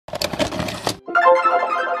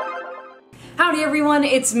Howdy everyone,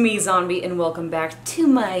 it's me Zombie and welcome back to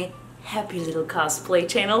my happy little cosplay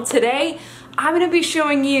channel. Today I'm going to be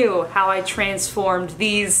showing you how I transformed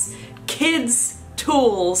these kids'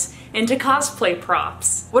 tools into cosplay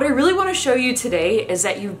props. What I really want to show you today is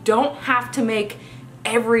that you don't have to make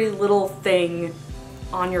every little thing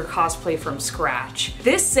on your cosplay from scratch.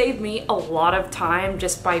 This saved me a lot of time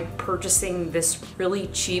just by purchasing this really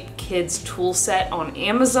cheap kids tool set on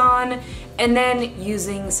Amazon and then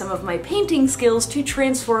using some of my painting skills to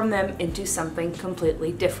transform them into something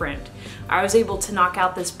completely different. I was able to knock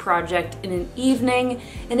out this project in an evening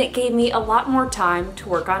and it gave me a lot more time to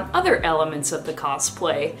work on other elements of the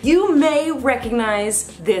cosplay. You may recognize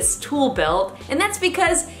this tool belt, and that's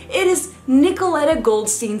because it is Nicoletta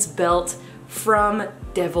Goldstein's belt from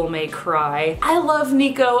Devil May Cry. I love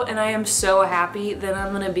Nico and I am so happy that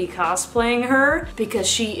I'm gonna be cosplaying her because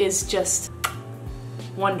she is just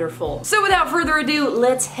wonderful. So without further ado,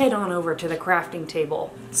 let's head on over to the crafting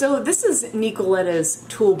table. So this is Nicoletta's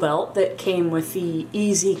tool belt that came with the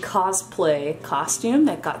Easy Cosplay costume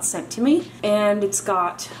that got sent to me. And it's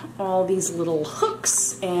got all these little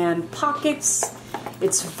hooks and pockets.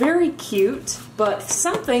 It's very cute, but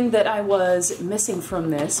something that I was missing from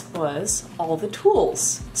this was all the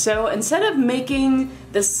tools. So instead of making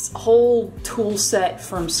this whole tool set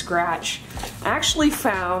from scratch, I actually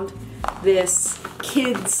found this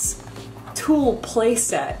kids tool play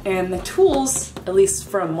set, and the tools, at least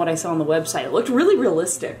from what I saw on the website, looked really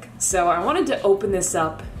realistic. So I wanted to open this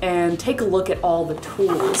up and take a look at all the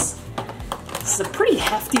tools. This is a pretty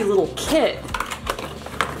hefty little kit.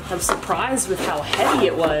 I was surprised with how heavy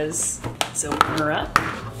it was. Let's open her up.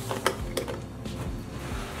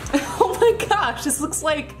 Oh my gosh, this looks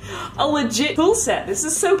like a legit tool set. This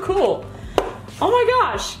is so cool. Oh my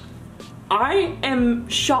gosh. I am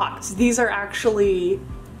shocked. These are actually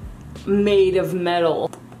made of metal.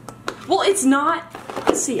 Well, it's not.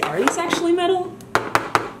 Let's see, are these actually metal?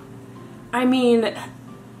 I mean,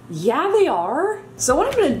 yeah, they are. So what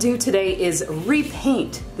I'm gonna do today is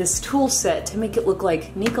repaint this tool set to make it look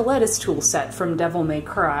like Nicoletta's tool set from Devil May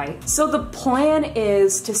Cry. So the plan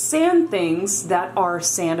is to sand things that are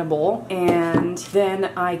sandable, and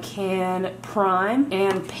then I can prime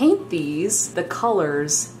and paint these the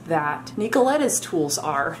colors that Nicoletta's tools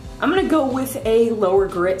are. I'm gonna go with a lower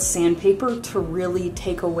grit sandpaper to really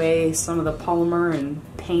take away some of the polymer and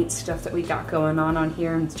paint stuff that we got going on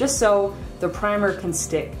here, just so the primer can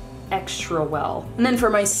stick extra well. And then for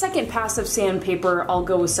my second pass of sandpaper, I'll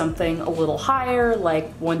go with something a little higher,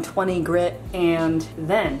 like 120 grit, and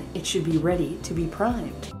then it should be ready to be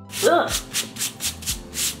primed. Ugh.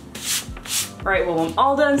 All right, well, I'm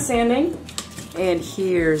all done sanding. And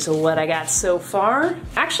here's what I got so far.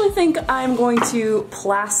 I actually think I'm going to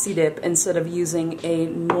plasti dip instead of using a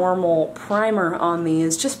normal primer on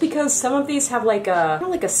these, just because some of these have like a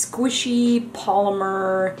squishy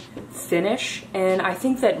polymer finish, and I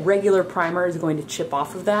think that regular primer is going to chip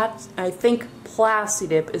off of that. I think plasti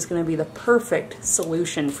dip is going to be the perfect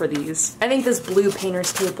solution for these. I think this blue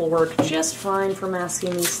painter's tape will work just fine for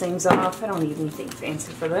masking these things off. I don't need anything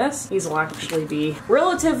fancy for this. These will actually be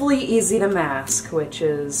relatively easy to mask, which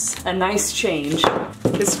is a nice change.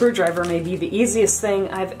 This screwdriver may be the easiest thing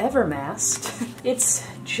I've ever masked. It's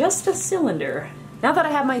just a cylinder. Now that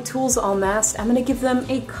I have my tools all masked, I'm gonna give them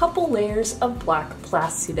a couple layers of black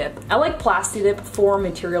plasti dip. I like plasti dip for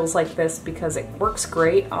materials like this because it works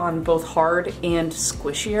great on both hard and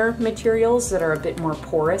squishier materials that are a bit more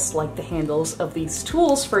porous, like the handles of these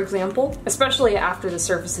tools, for example. Especially after the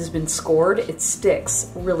surface has been scored, it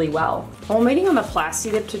sticks really well. While I'm waiting on the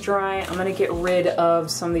plasti dip to dry, I'm gonna get rid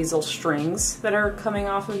of some of these little strings that are coming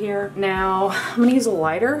off of here. Now, I'm gonna use a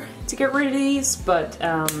lighter to get rid of these, but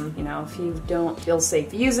you know, if you don't feel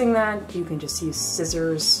safe using that, you can just use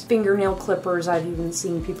scissors, fingernail clippers. I've even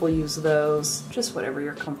seen people use those, just whatever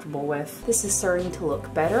you're comfortable with. This is starting to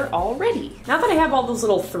look better already. Now that I have all those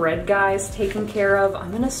little thread guys taken care of,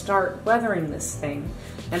 I'm gonna start weathering this thing.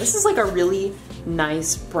 Now this is like a really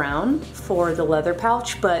nice brown for the leather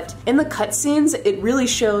pouch, but in the cutscenes it really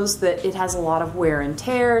shows that it has a lot of wear and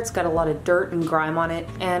tear. It's got a lot of dirt and grime on it,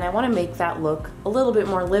 and I want to make that look a little bit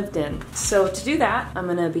more lived in. So to do that, I'm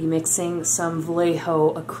gonna be mixing some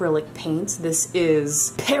Vallejo acrylic paint. This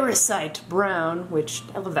is Parasite Brown, which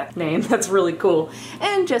I love that name, that's really cool,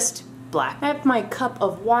 and just black. I have my cup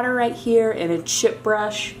of water right here and a chip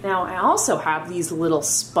brush. Now I also have these little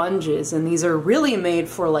sponges, and these are really made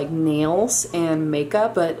for like nails and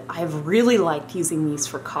makeup, but I've really liked using these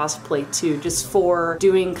for cosplay too, just for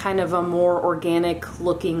doing kind of a more organic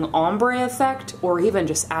looking ombre effect, or even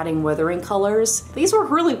just adding weathering colors. These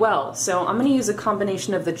work really well, so I'm gonna use a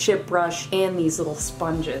combination of the chip brush and these little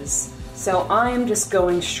sponges. So I'm just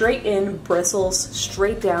going straight in, bristles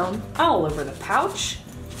straight down, all over the pouch.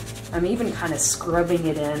 I'm even kind of scrubbing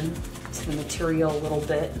it in to the material a little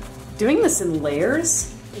bit. Doing this in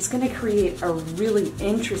layers is going to create a really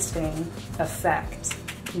interesting effect.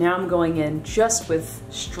 Now I'm going in just with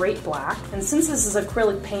straight black. And since this is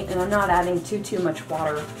acrylic paint and I'm not adding too much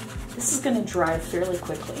water, this is going to dry fairly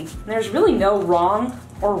quickly. And there's really no wrong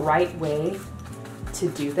or right way to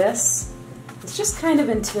do this. It's just kind of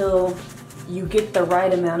until you get the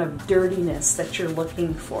right amount of dirtiness that you're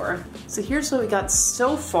looking for. So here's what we got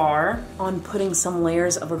so far on putting some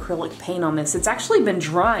layers of acrylic paint on this. It's actually been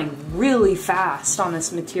drying really fast on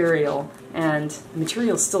this material, and the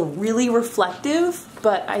material is still really reflective,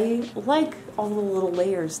 but I like all the little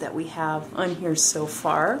layers that we have on here so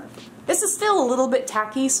far. This is still a little bit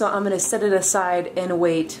tacky, so I'm gonna set it aside and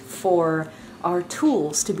wait for our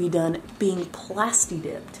tools to be done being plasti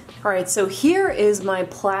dipped. All right, so here is my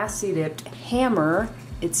plasti dipped hammer.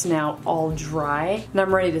 It's now all dry and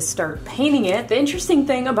I'm ready to start painting it. The interesting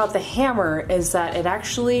thing about the hammer is that it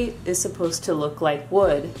actually is supposed to look like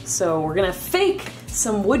wood. So we're gonna fake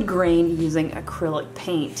some wood grain using acrylic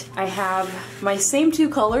paint. I have my same two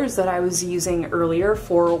colors that I was using earlier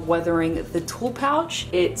for weathering the tool pouch.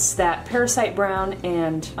 It's that Parasite Brown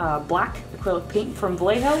and black acrylic paint from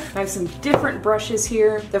Vallejo. I have some different brushes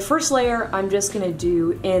here. The first layer I'm just gonna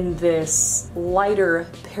do in this lighter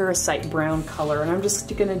Parasite Brown color, and I'm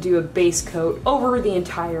just gonna do a base coat over the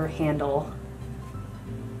entire handle.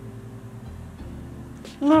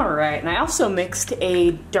 Alright, and I also mixed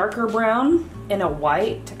a darker brown and a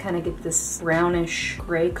white to kind of get this brownish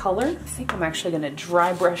gray color. I think I'm actually gonna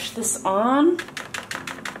dry brush this on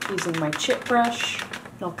using my chip brush.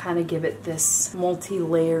 I'll kind of give it this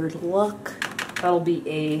multi-layered look. That'll be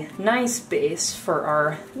a nice base for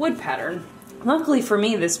our wood pattern. Luckily for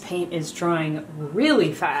me, this paint is drying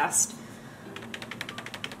really fast.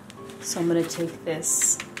 So I'm gonna take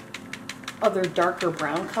this other darker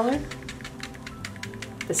brown color,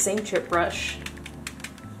 the same chip brush,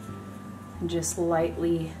 and just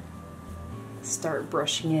lightly start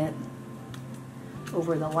brushing it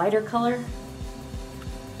over the lighter color.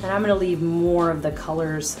 And I'm gonna leave more of the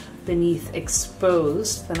colors beneath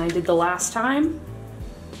exposed than I did the last time.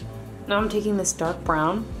 Now I'm taking this dark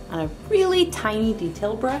brown on a really tiny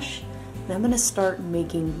detail brush, and I'm gonna start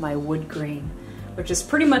making my wood grain, which is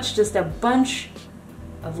pretty much just a bunch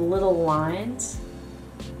of little lines.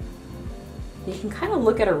 You can kind of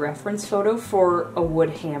look at a reference photo for a wood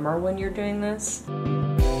hammer when you're doing this.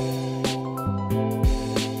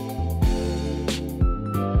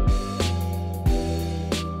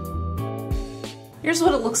 Here's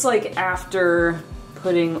what it looks like after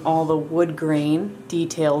putting all the wood grain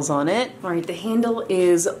details on it. All right, the handle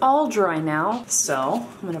is all dry now, so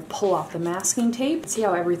I'm gonna pull off the masking tape, see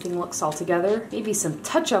how everything looks all together. Maybe some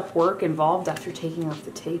touch-up work involved after taking off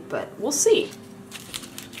the tape, but we'll see.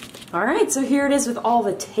 All right, so here it is with all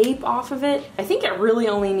the tape off of it. I think it really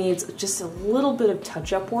only needs just a little bit of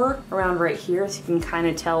touch-up work around right here, so you can kind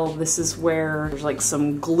of tell this is where there's like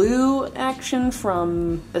some glue action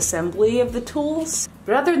from assembly of the tools.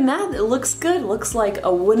 But other than that, it looks good. It looks like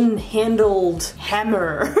a wooden-handled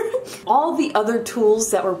hammer. All the other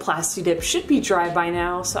tools that were plasti dipped should be dry by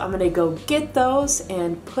now, so I'm gonna go get those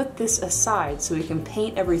and put this aside so we can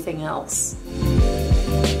paint everything else.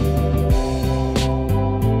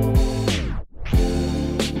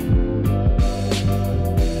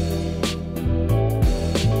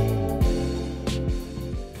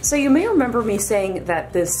 So you may remember me saying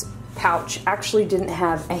that this pouch actually didn't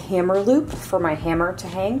have a hammer loop for my hammer to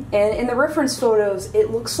hang. And in the reference photos,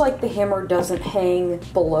 it looks like the hammer doesn't hang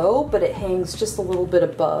below, but it hangs just a little bit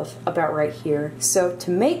above, about right here. So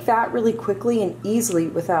to make that really quickly and easily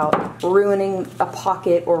without ruining a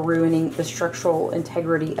pocket or ruining the structural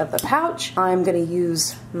integrity of the pouch, I'm gonna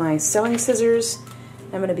use my sewing scissors.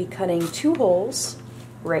 I'm gonna be cutting 2 holes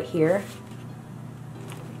right here.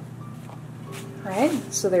 Right,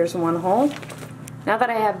 so there's 1 hole. Now that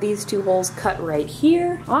I have these 2 holes cut right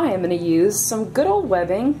here, I am gonna use some good old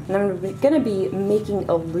webbing, and I'm gonna be making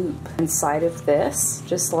a loop inside of this,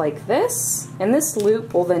 just like this. And this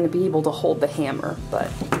loop will then be able to hold the hammer,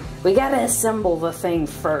 but we gotta assemble the thing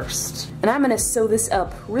first. And I'm gonna sew this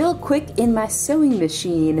up real quick in my sewing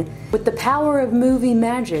machine with the power of movie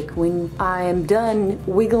magic. When I am done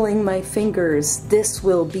wiggling my fingers, this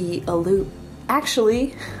will be a loop.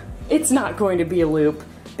 Actually, it's not going to be a loop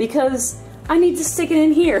because I need to stick it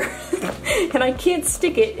in here. And I can't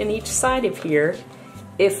stick it in each side of here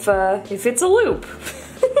if it's a loop.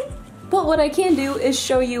 But what I can do is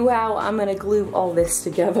show you how I'm gonna glue all this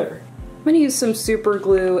together. I'm gonna use some super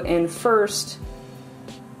glue and first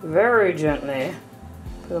very gently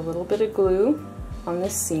put a little bit of glue on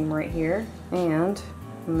this seam right here and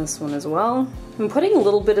on this one as well. I'm putting a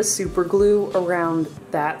little bit of super glue around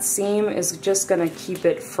that seam is just gonna keep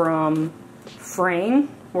it from fraying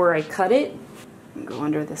where I cut it. Go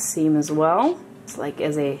under the seam as well. It's like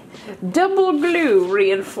as a double glue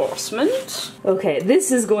reinforcement. Okay,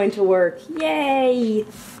 this is going to work. Yay!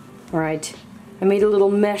 All right, I made a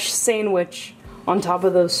little mesh sandwich on top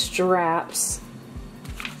of those straps.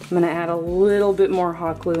 I'm gonna add a little bit more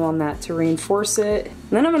hot glue on that to reinforce it. And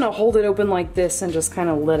then I'm gonna hold it open like this and just kind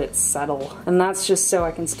of let it settle. And that's just so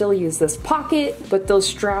I can still use this pocket, but those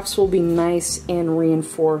straps will be nice and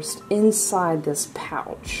reinforced inside this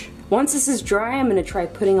pouch. Once this is dry, I'm gonna try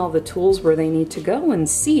putting all the tools where they need to go and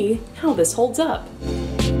see how this holds up.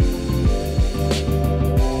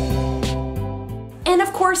 And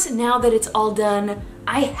of course, now that it's all done,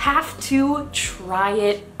 I have to try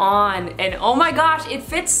it on. And oh my gosh, it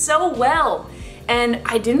fits so well. And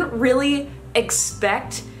I didn't really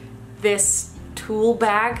expect this tool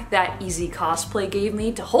bag that Easy Cosplay gave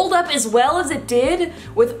me to hold up as well as it did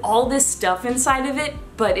with all this stuff inside of it,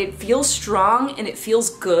 but it feels strong and it feels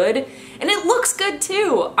good and it looks good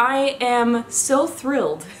too. I am so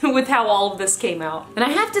thrilled with how all of this came out. And I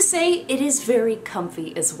have to say, it is very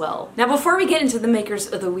comfy as well. Now, before we get into the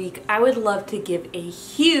makers of the week, I would love to give a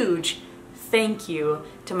huge thank you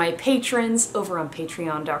to my patrons over on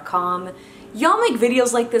patreon.com. Y'all make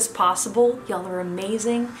videos like this possible. Y'all are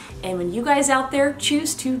amazing. And when you guys out there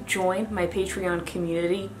choose to join my Patreon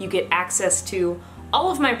community, you get access to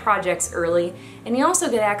all of my projects early, and you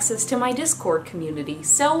also get access to my Discord community.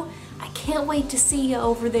 So I can't wait to see you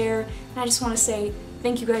over there. And I just want to say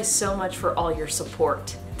thank you guys so much for all your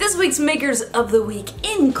support. This week's makers of the week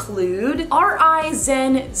include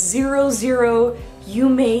RIZen00. You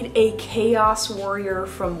made a Chaos Warrior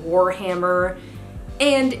from Warhammer.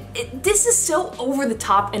 And this is so over the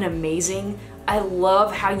top and amazing. I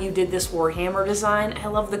love how you did this Warhammer design. I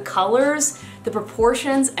love the colors, the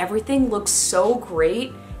proportions, everything looks so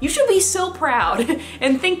great. You should be so proud.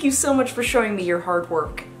 And thank you so much for showing me your hard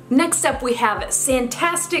work. Next up we have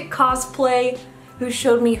Santastic Cosplay, who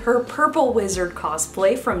showed me her Purple Wizard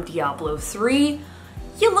cosplay from Diablo 3.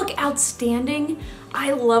 You look outstanding.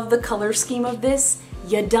 I love the color scheme of this.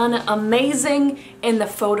 You done amazing, and the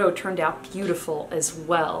photo turned out beautiful as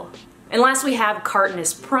well. And last we have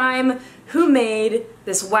Cartnus Prime, who made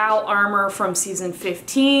this WoW armor from season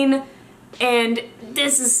 15. And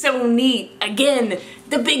this is so neat. Again,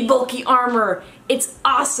 the big bulky armor. It's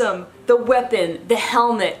awesome. The weapon, the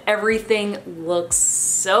helmet, everything looks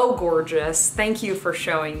so gorgeous. Thank you for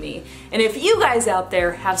showing me. And if you guys out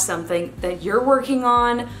there have something that you're working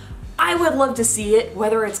on, I would love to see it,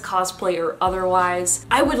 whether it's cosplay or otherwise.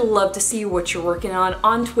 I would love to see what you're working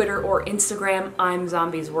on Twitter or Instagram. I'm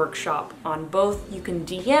Zombies Workshop on both. You can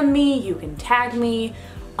DM me, you can tag me,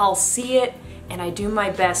 I'll see it, and I do my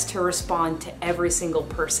best to respond to every single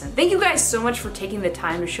person. Thank you guys so much for taking the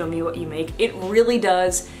time to show me what you make. It really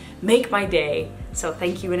does make my day. So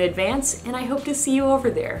thank you in advance, and I hope to see you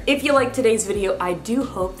over there. If you liked today's video, I do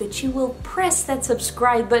hope that you will press that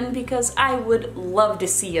subscribe button because I would love to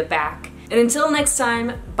see you back. And until next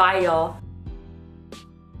time, bye y'all.